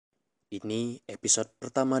Ini episode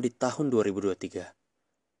pertama di tahun 2023.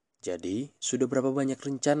 Jadi, sudah berapa banyak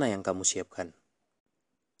rencana yang kamu siapkan?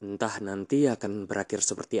 Entah nanti akan berakhir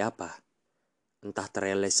seperti apa. Entah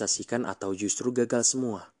terrealisasikan atau justru gagal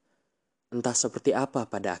semua. Entah seperti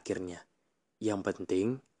apa pada akhirnya. Yang penting,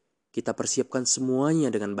 kita persiapkan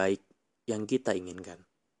semuanya dengan baik yang kita inginkan.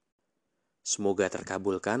 Semoga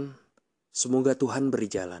terkabulkan. Semoga Tuhan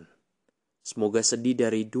beri jalan. Semoga sedih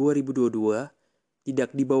dari 2022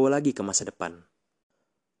 tidak dibawa lagi ke masa depan.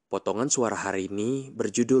 Potongan suara hari ini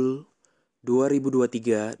berjudul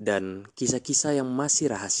 2023 dan kisah-kisah yang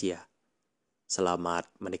masih rahasia. Selamat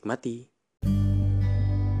menikmati.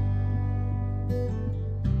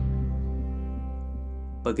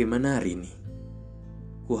 Bagaimana hari ini?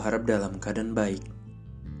 Kuharap dalam keadaan baik.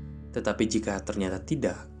 Tetapi jika ternyata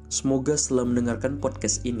tidak, semoga setelah mendengarkan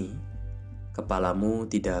podcast ini, kepalamu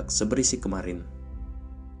tidak seberisi kemarin.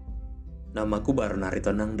 Namaku Baron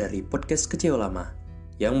Haritonang dari podcast Kecil Lama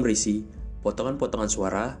yang berisi potongan-potongan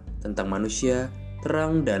suara tentang manusia,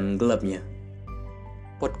 terang dan gelapnya.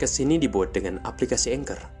 Podcast ini dibuat dengan aplikasi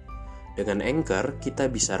Anchor. Dengan Anchor, kita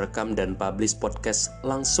bisa rekam dan publish podcast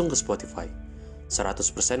langsung ke Spotify.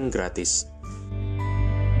 100% gratis.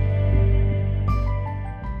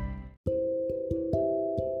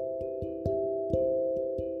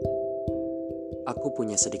 Aku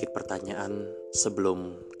punya sedikit pertanyaan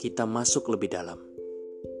sebelum kita masuk lebih dalam.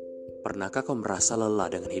 Pernahkah kau merasa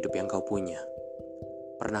lelah dengan hidup yang kau punya?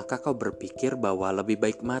 Pernahkah kau berpikir bahwa lebih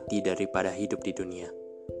baik mati daripada hidup di dunia?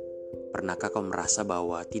 Pernahkah kau merasa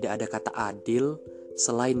bahwa tidak ada kata adil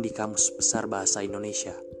selain di kamus besar bahasa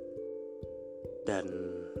Indonesia? Dan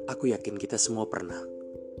aku yakin kita semua pernah.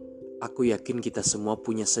 Aku yakin kita semua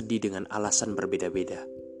punya sedih dengan alasan berbeda-beda.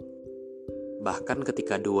 Bahkan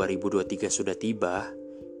ketika 2023 sudah tiba,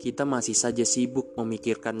 kita masih saja sibuk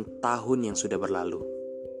memikirkan tahun yang sudah berlalu.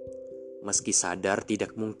 Meski sadar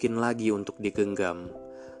tidak mungkin lagi untuk digenggam,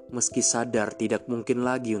 meski sadar tidak mungkin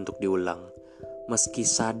lagi untuk diulang, meski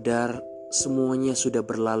sadar semuanya sudah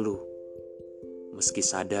berlalu, meski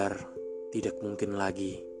sadar tidak mungkin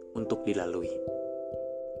lagi untuk dilalui.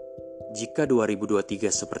 Jika 2023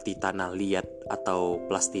 seperti tanah liat atau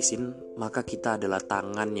plastisin, maka kita adalah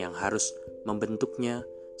tangan yang harus membentuknya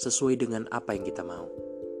sesuai dengan apa yang kita mau.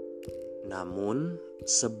 Namun,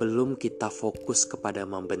 sebelum kita fokus kepada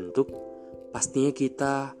membentuk, pastinya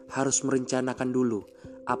kita harus merencanakan dulu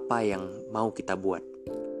apa yang mau kita buat.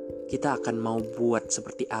 Kita akan mau buat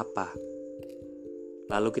seperti apa.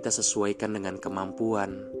 Lalu kita sesuaikan dengan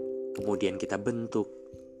kemampuan, kemudian kita bentuk,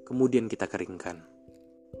 kemudian kita keringkan.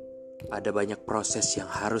 Ada banyak proses yang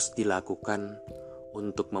harus dilakukan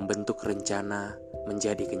untuk membentuk rencana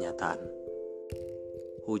menjadi kenyataan.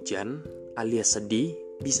 Hujan alias sedih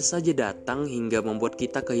bisa saja datang hingga membuat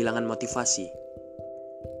kita kehilangan motivasi.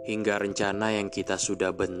 Hingga rencana yang kita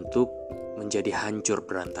sudah bentuk menjadi hancur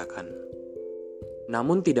berantakan.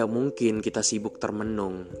 Namun tidak mungkin kita sibuk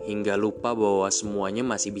termenung hingga lupa bahwa semuanya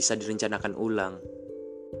masih bisa direncanakan ulang.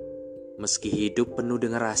 Meski hidup penuh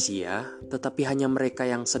dengan rahasia, tetapi hanya mereka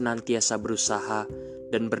yang senantiasa berusaha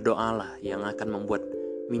dan berdoalah yang akan membuat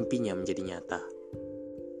mimpinya menjadi nyata.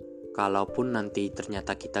 Kalaupun nanti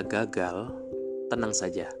ternyata kita gagal, tenang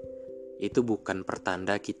saja. Itu bukan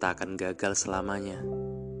pertanda kita akan gagal selamanya.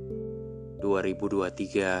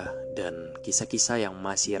 2023 dan kisah-kisah yang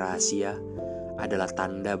masih rahasia adalah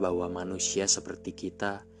tanda bahwa manusia seperti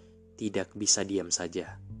kita tidak bisa diam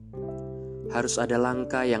saja. Harus ada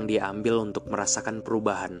langkah yang diambil untuk merasakan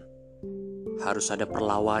perubahan. Harus ada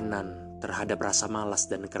perlawanan terhadap rasa malas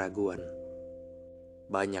dan keraguan.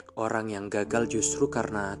 Banyak orang yang gagal justru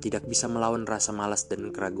karena tidak bisa melawan rasa malas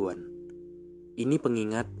dan keraguan. Ini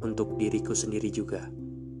pengingat untuk diriku sendiri juga.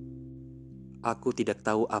 Aku tidak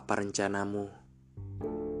tahu apa rencanamu.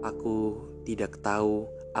 Aku tidak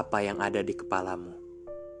tahu apa yang ada di kepalamu.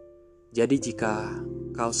 Jadi jika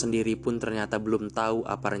kau sendiri pun ternyata belum tahu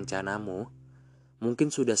apa rencanamu,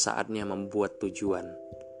 mungkin sudah saatnya membuat tujuan.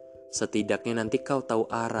 Setidaknya nanti kau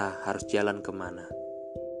tahu arah harus jalan kemana.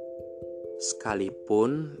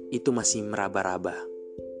 Sekalipun itu masih meraba-raba.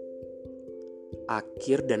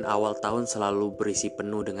 Akhir dan awal tahun selalu berisi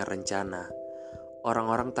penuh dengan rencana.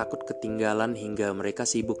 Orang-orang takut ketinggalan hingga mereka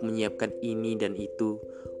sibuk menyiapkan ini dan itu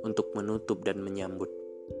untuk menutup dan menyambut.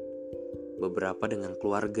 Beberapa dengan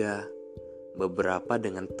keluarga, beberapa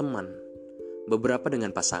dengan teman, beberapa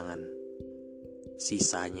dengan pasangan.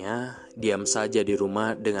 Sisanya diam saja di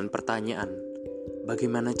rumah dengan pertanyaan,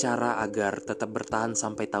 bagaimana cara agar tetap bertahan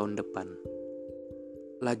sampai tahun depan?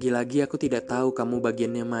 Lagi-lagi aku tidak tahu kamu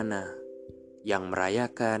bagiannya mana, yang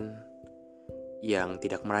merayakan, yang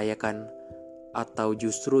tidak merayakan, atau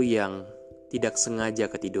justru yang tidak sengaja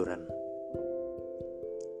ketiduran.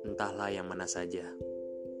 entahlah yang mana saja.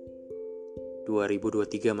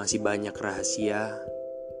 2023 masih banyak rahasia.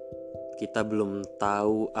 Kita belum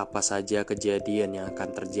tahu apa saja kejadian yang akan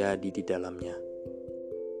terjadi di dalamnya.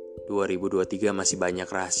 2023 masih banyak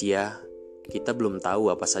rahasia. Kita belum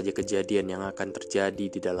tahu apa saja kejadian yang akan terjadi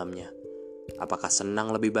di dalamnya. Apakah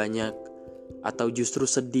senang lebih banyak, atau justru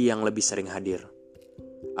sedih yang lebih sering hadir?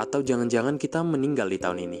 Atau jangan-jangan kita meninggal di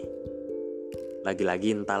tahun ini?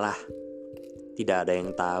 Lagi-lagi entahlah, tidak ada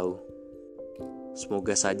yang tahu.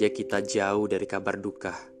 Semoga saja kita jauh dari kabar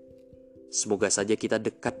duka. Semoga saja kita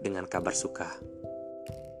dekat dengan kabar suka.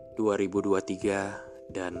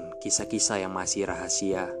 2023 dan kisah-kisah yang masih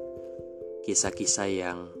rahasia. Kisah-kisah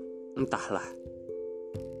yang entahlah.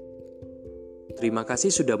 Terima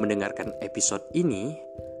kasih sudah mendengarkan episode ini.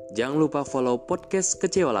 Jangan lupa follow podcast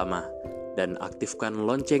Kecewa Lama dan aktifkan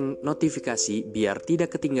lonceng notifikasi biar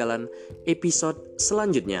tidak ketinggalan episode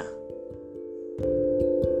selanjutnya.